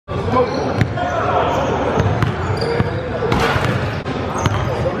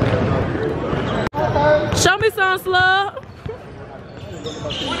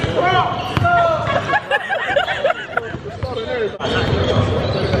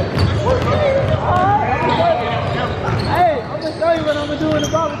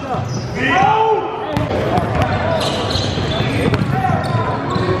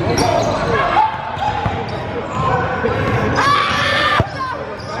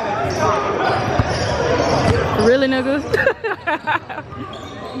silly niggas.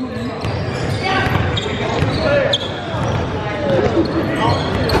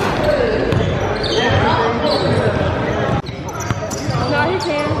 No, he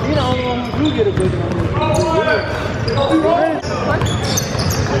can. He the only one who do get a good one.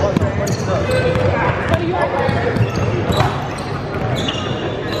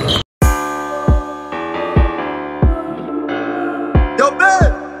 Yo,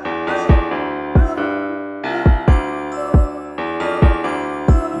 man!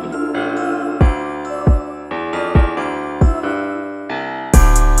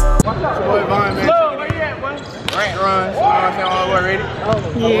 Boy, Vaughn, man. Look, where you at, boy? Rank runs. You know what I'm saying? All the way ready.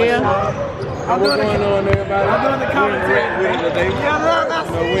 Yeah. What's going on, everybody? I'm doing the commentary with it today. Yeah,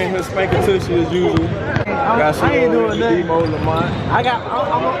 You know, we're in here spanking tushy as usual. Got some I ain't doing nothing. Demo Lamont.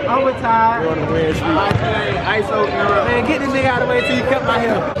 I'm retired. We're on the win street. ISO era. Man, get this nigga out of the way till you cut my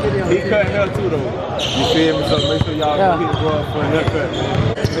hair. He cutting her too, though. You feel me? So make sure y'all hit the bro for a haircut,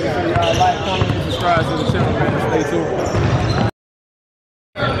 man. Make sure y'all like, comment, and subscribe to the channel, man. Stay tuned.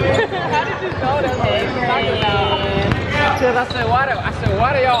 How did you know that's what you were talking about? Because I said,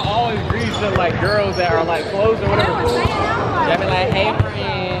 why do y'all always greet to like girls that are like close or whatever? They be like, hey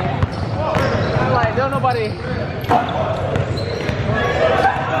friend. I'm like, don't nobody.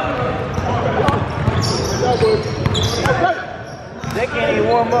 They can't even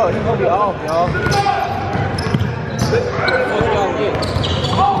warm up. He's gonna be off, y'all. What y'all get?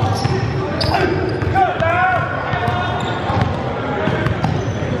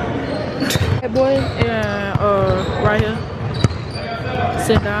 Hey boy, yeah, right here.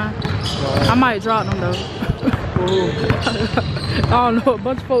 Sit down. I might drop them though. I don't know, a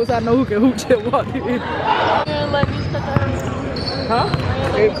bunch of folks I know who can hoop just walk in. You gonna let me cut that hair? Huh?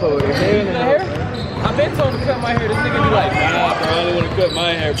 Hey, Cody. Hey, The hair? I've been told to cut my hair. This nigga be like, nah, bro, I only want to cut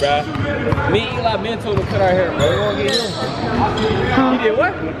my hair, bro. me, Eli, been told to cut our hair, bro. We won't get him. You did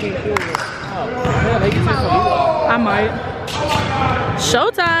what? Oh, man, they get some Eli. I might.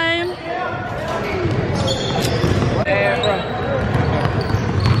 Showtime. Yeah, bro.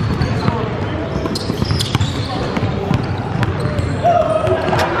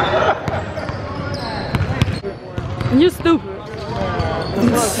 You stupid. I'm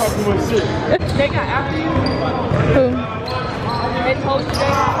not talking about shit. They got after you? Who? They told you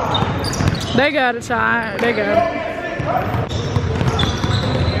that? They got it, child. They got it.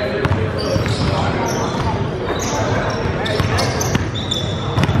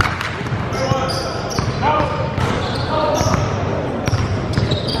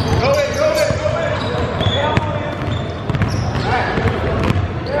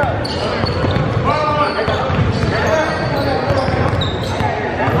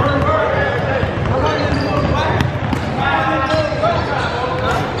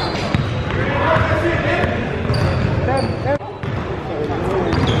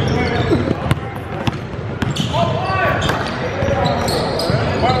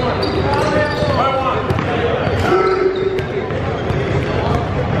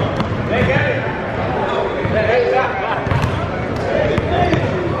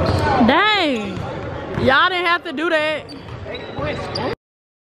 Dang. Y'all didn't have to do that.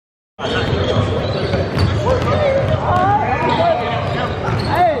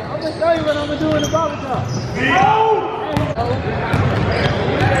 Hey, I'm gonna show you what I'm gonna do in the barbershop.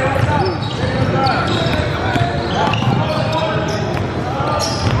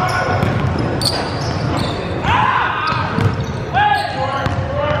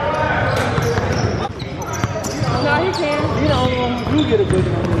 No, he can. He the only one who do get a good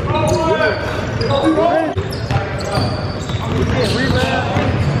one.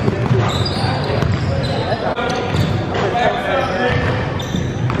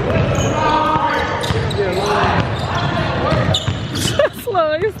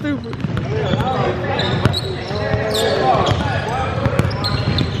 Slow, you stupid.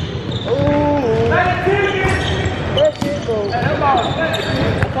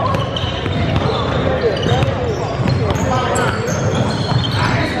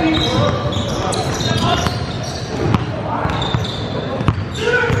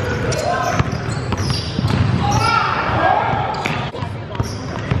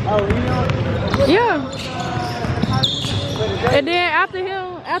 Yeah. And then after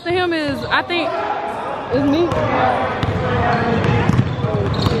him is, I think, is me.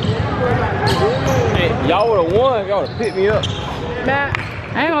 Hey, y'all would've won. Y'all would've picked me up. Man,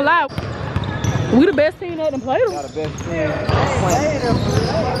 I ain't gonna lie. We the best team that done played them. Y'all the best team.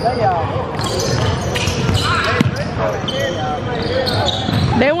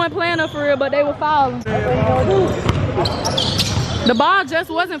 They weren't playing up for real, but they were fouling. The ball just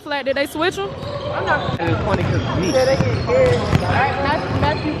wasn't flat. Did they switch them? I'm not. And it's funny because me. Yeah, they get scared. Alright,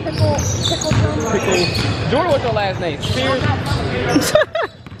 Matthew Pickle. Jordan, what's your last name? Spears? I'm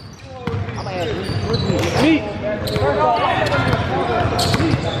gonna ask me.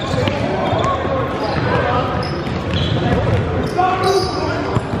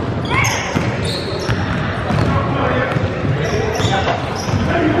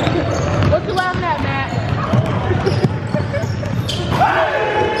 What you laughing at, Matt?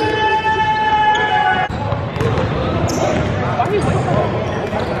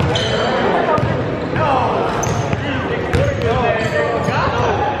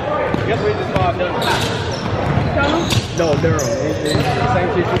 Guess we just called Durham. No, Durham. It's the same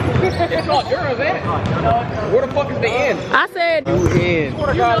shit. It's called Durham, ain't it? Where the fuck is the end? I said. You in. You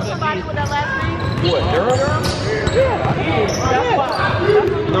know somebody with that last name? What, Durham? Yeah. That's why.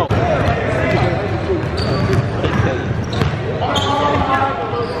 No.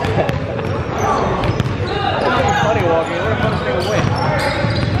 Funny walking. Where the fuck is nigga went?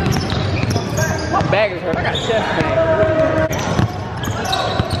 My bag is hurt. I got chest pain.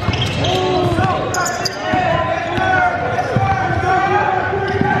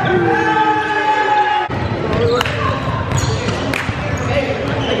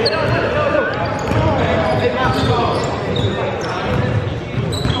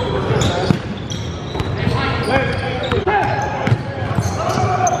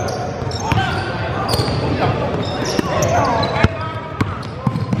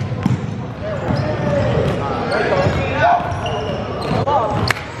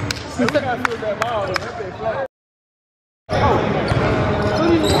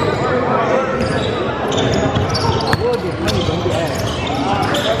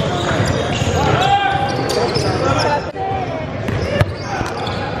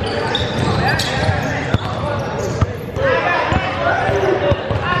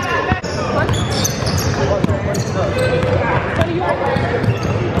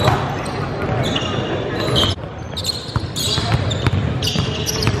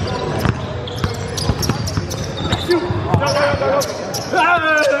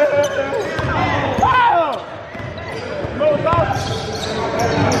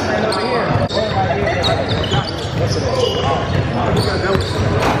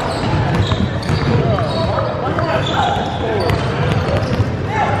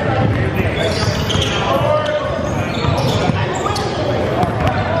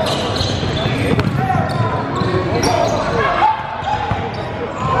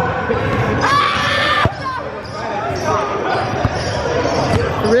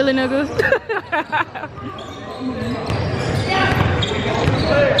 Really, niggas?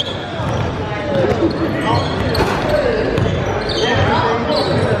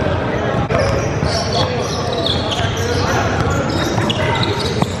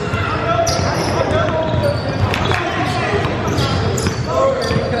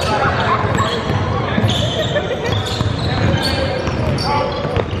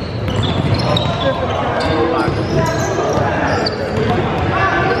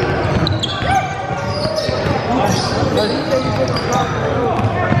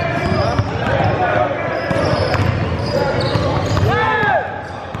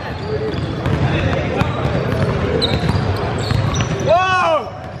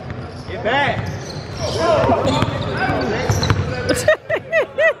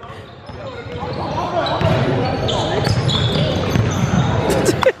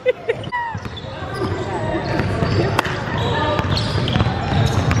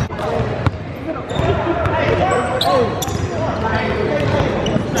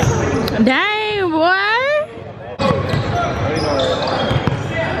 Dang, boy.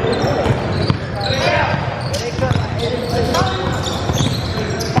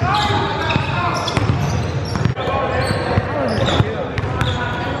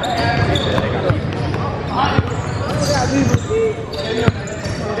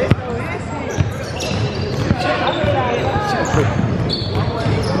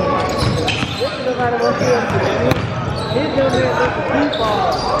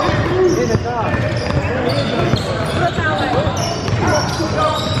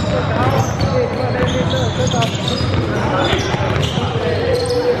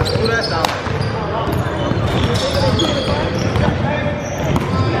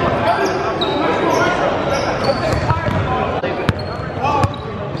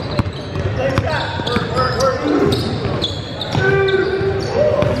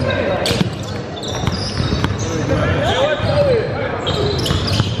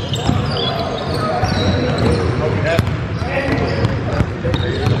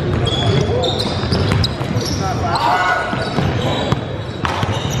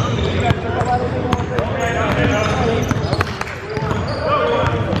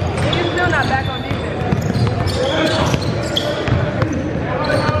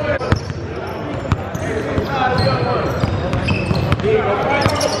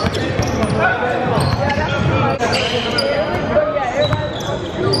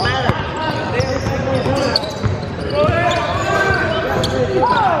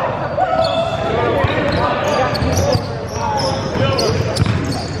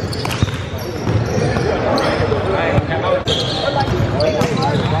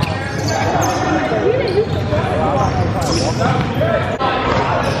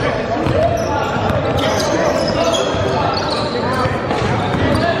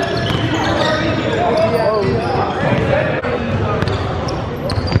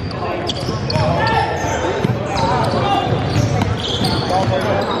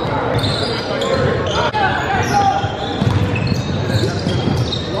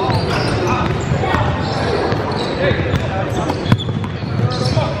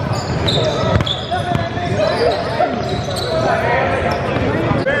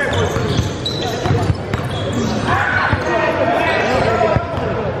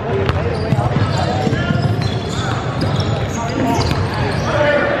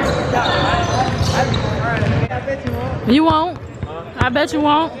 You won't. I bet you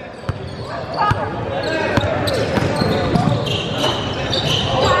won't.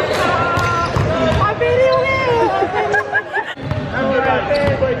 My video here.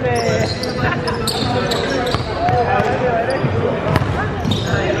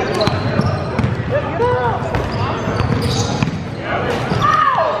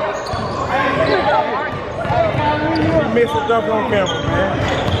 You missed the jump on camera, man.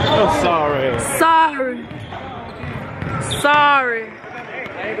 I'm sorry. Sorry. Sorry. I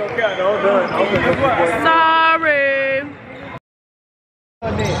ain't gonna count no done. Sorry.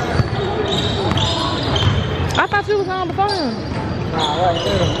 I thought you was on the phone.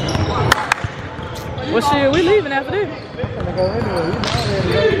 Well, shit, we leaving after this. I'm gonna go anyway.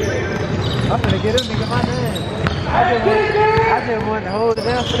 I'm gonna get him nigga my name. I just want to hold it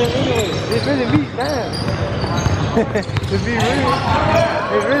down for them anyway. It's really me now. To be real.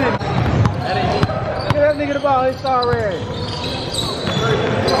 It's really. Get that nigga the ball. He's star red.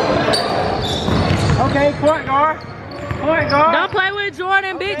 Okay, point guard. Point guard. Don't play with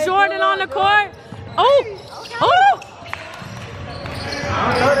Jordan. Big Jordan on the court. Oh! Oh!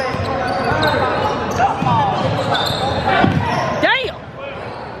 Damn!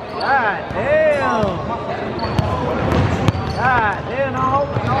 God damn. God damn, no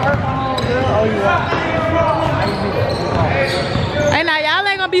hurt my home, girl. Oh, you are. Hey, now y'all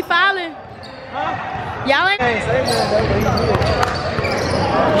ain't gonna be fouling. Huh? Y'all ain't. Hey, say that, but he did.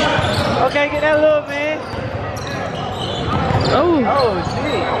 Okay, get that little man. Oh. Oh,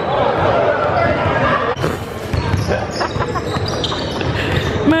 shit.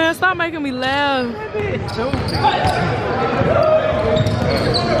 Man, stop making me laugh. You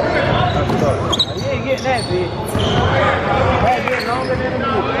ain't getting that, bitch. That getting longer than a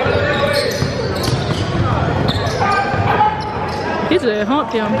He said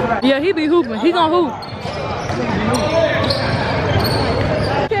hump him. Yeah, he be hooping. He gonna hoop.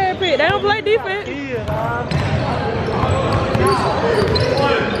 Can't pick. They don't play defense.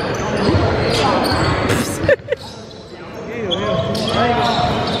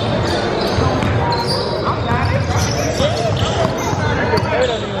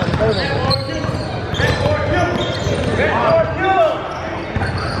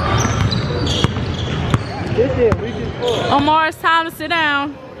 Omar, it's time to sit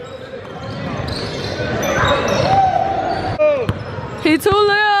down. He too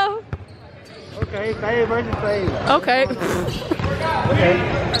little. Okay, fade versus fade. Okay. Okay.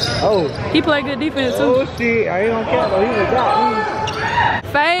 Oh. He played good defense too. Oh shit, I ain't gonna count though. He was got me.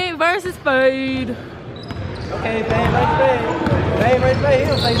 Fade versus fade. Okay, fade versus fade. Fade versus fade.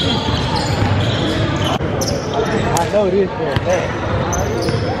 He'll play defense. I know this for a fact.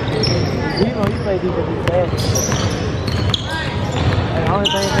 You know you play defense is fast. And the only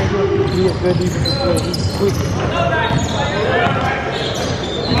thing that makes you be a good defensive player, he's quick.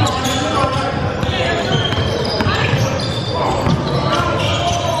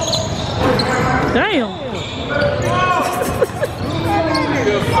 Damn.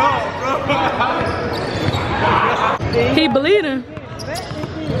 He bleeding.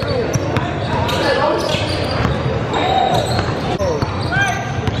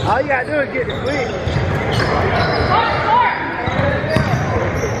 All you gotta do is get the quick.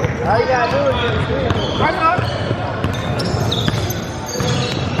 All you gotta do is get the quick.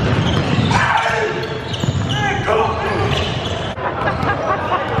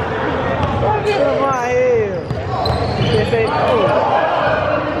 Get on my head. If they know.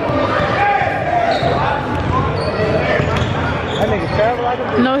 That nigga travel like a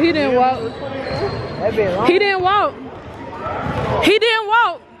bitch. No, he didn't walk. That bitch long. He didn't walk. He didn't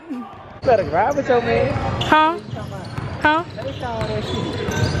walk. You better grab with your man. Huh? Huh? Let me call that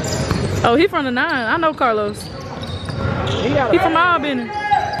shit. Oh, he from the 9. I know Carlos. He from Albany. He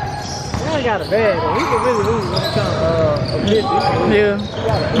ain't got a bag, though. He can really lose when it comes to Yeah.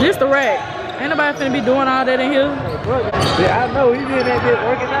 Just the rack. Ain't nobody finna be doing all that in here. Yeah, I know. He been that bitch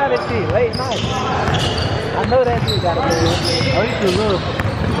working out and shit late night. I know that shit got a bag. Oh, he too little.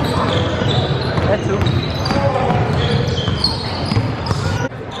 That's too.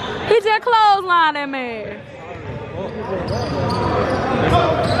 He just clotheslined that man.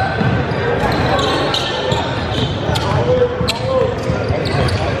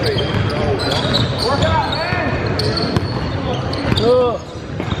 Work out, man.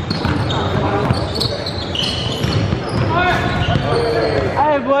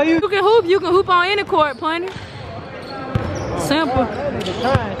 Hey, boy, you can hoop. You can hoop on any court, plenty. Simple.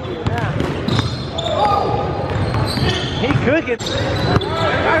 He cooking.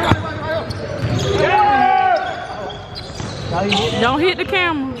 Don't hit the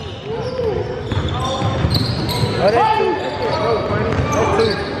camera. Oh, that's too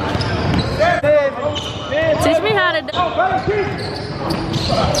birthday.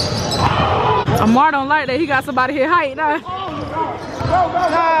 Amar don't like that. He got somebody here height now. Nah,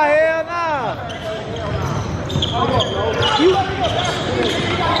 hell nah.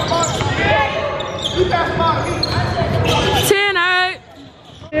 10-8.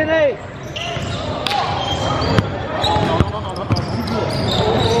 10-8.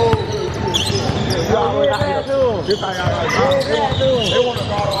 They want to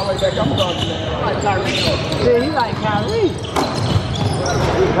guard all the way back. I'm going to Yeah, he like Kyrie.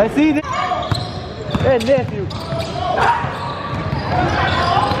 Let's see this. That nephew.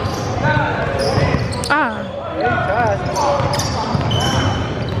 Ah.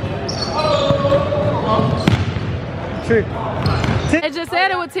 Trick. They just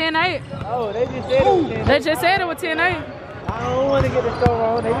said it was 10-8. Oh, they just said it was 10-8. They just said it was 10-8. I don't want to get the show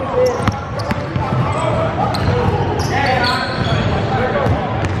wrong. They just said it.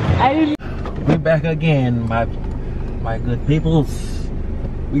 We back again, my good peoples.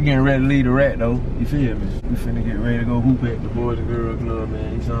 We getting ready to leave the rat though. You feel me? We finna get ready to go hoop at the Boys and Girls Club,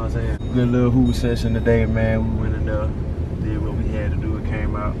 man. You see what I'm saying? Good little hoop session today, man. We went in there, did what we had to do. It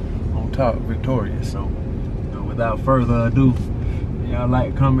came out on top, victorious. So, without further ado, y'all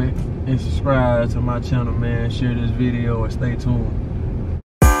like, comment, and subscribe to my channel, man. Share this video and stay tuned.